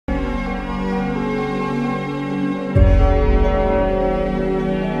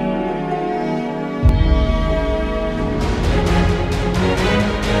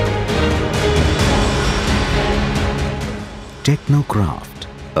Technocraft,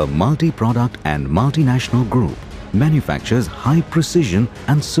 a multi-product and multinational group, manufactures high-precision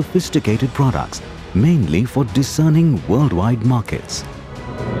and sophisticated products, mainly for discerning worldwide markets.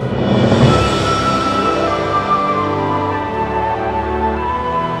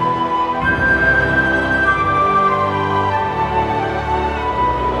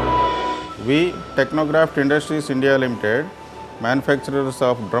 We, Technocraft Industries India Limited, manufacturers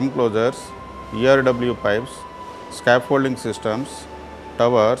of drum closures, ERW pipes, scaffolding systems,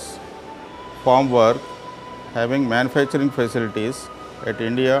 towers, formwork, having manufacturing facilities at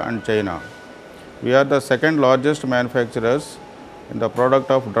India and China. We are the second largest manufacturers in the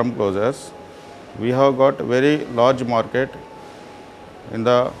product of drum closures. We have got very large market in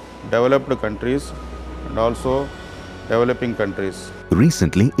the developed countries and also developing countries.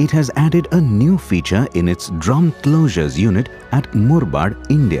 Recently, it has added a new feature in its drum closures unit at Murbad,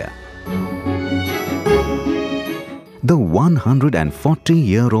 India. The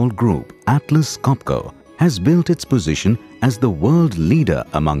 140-year-old group Atlas Copco has built its position as the world leader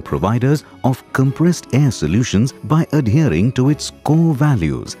among providers of compressed air solutions by adhering to its core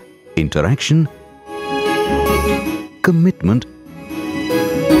values: interaction, commitment,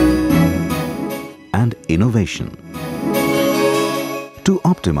 and innovation. To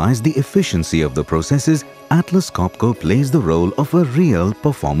optimize the efficiency of the processes, Atlas Copco plays the role of a real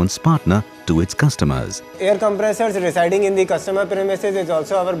performance partner to its customers. Air compressors residing in the customer premises is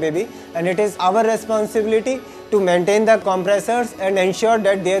also our baby, and it is our responsibility to maintain the compressors and ensure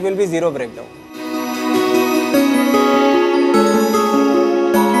that there will be zero breakdown.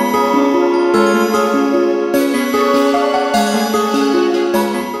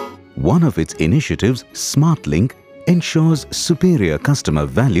 One of its initiatives, SMARTLink, ensures superior customer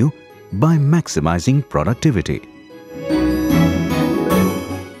value by maximizing productivity.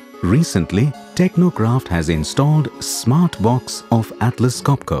 Recently, Technocraft has installed Smart Box of Atlas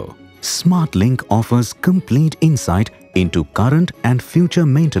Copco. SMARTLink offers complete insight into current and future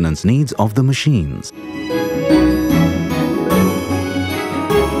maintenance needs of the machines.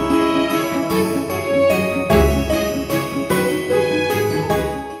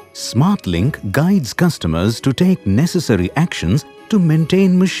 SMARTLink guides customers to take necessary actions to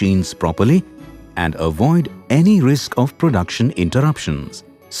maintain machines properly and avoid any risk of production interruptions.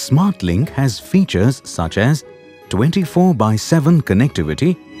 SMARTLink has features such as 24/7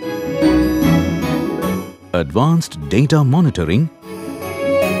 connectivity, advanced data monitoring,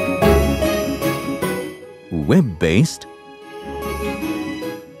 web-based,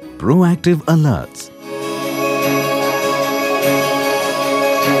 proactive alerts.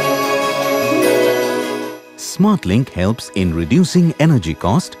 SMARTLink helps in reducing energy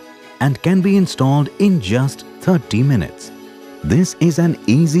cost and can be installed in just 30 minutes. This is an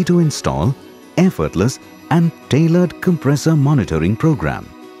easy-to-install, effortless and tailored compressor monitoring program.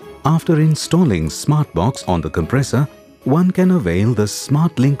 After installing SmartBox on the compressor, one can avail the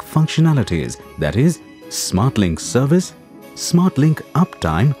SMARTLink functionalities, that is, SMARTLink Service, SMARTLink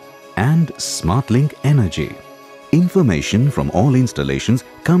Uptime and SMARTLink Energy. Information from all installations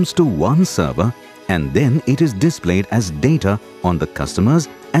comes to one server, and then it is displayed as data on the customers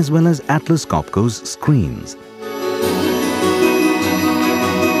as well as Atlas Copco's screens.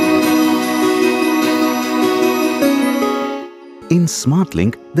 In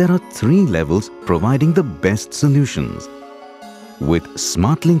SMARTLink, there are 3 levels providing the best solutions. With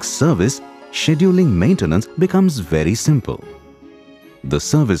SMARTLink Service, scheduling maintenance becomes very simple. The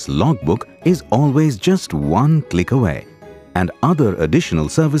service logbook is always just one click away, and other additional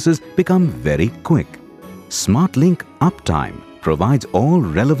services become very quick. SMARTLink Uptime provides all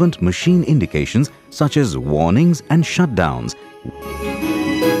relevant machine indications such as warnings and shutdowns.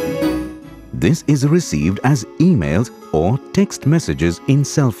 This is received as emails or text messages in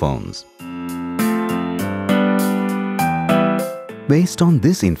cell phones. Based on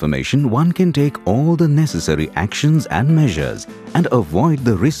this information, one can take all the necessary actions and measures and avoid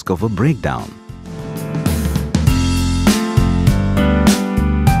the risk of a breakdown.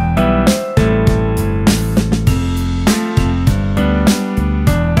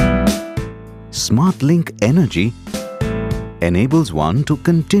 SMARTLink Energy enables one to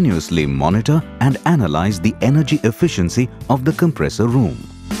continuously monitor and analyze the energy efficiency of the compressor room.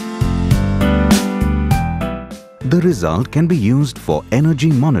 The result can be used for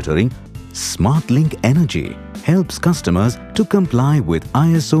energy monitoring. SMARTLink Energy helps customers to comply with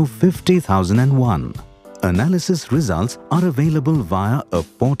ISO 50001. Analysis results are available via a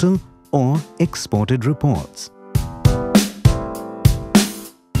portal or exported reports.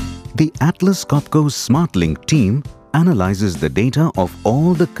 The Atlas Copco SMARTLink team analyzes the data of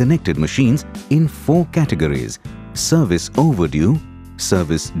all the connected machines in 4 categories: service overdue,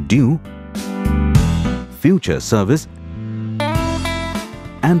 service due, future service,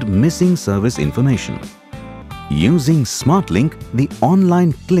 and missing service information. Using SMARTLink, the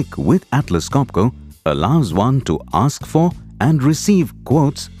online click with Atlas Copco allows one to ask for and receive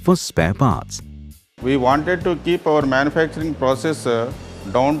quotes for spare parts. We wanted to keep our manufacturing process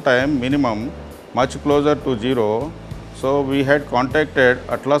downtime minimum much closer to zero, so we had contacted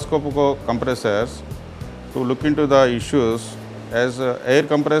Atlas Copco compressors to look into the issues, as air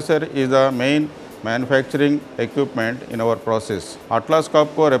compressor is the main manufacturing equipment in our process. Atlas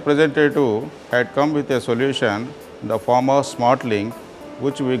Copco representative had come with a solution in the form of SMARTLink,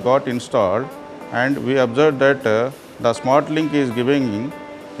 which we got installed, and we observed that the SMARTLink is giving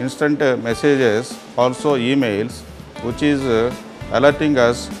instant messages, also emails, which is alerting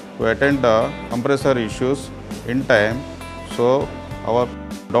us to attend the compressor issues in time. So our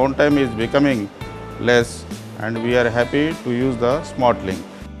downtime is becoming less, and we are happy to use the SMARTLink.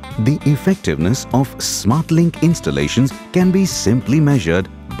 The effectiveness of SMARTLink installations can be simply measured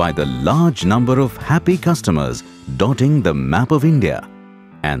by the large number of happy customers dotting the map of India,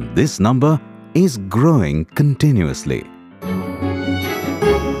 and this number is growing continuously.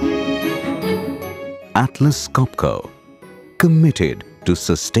 Atlas Copco, committed to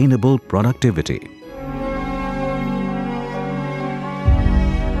sustainable productivity.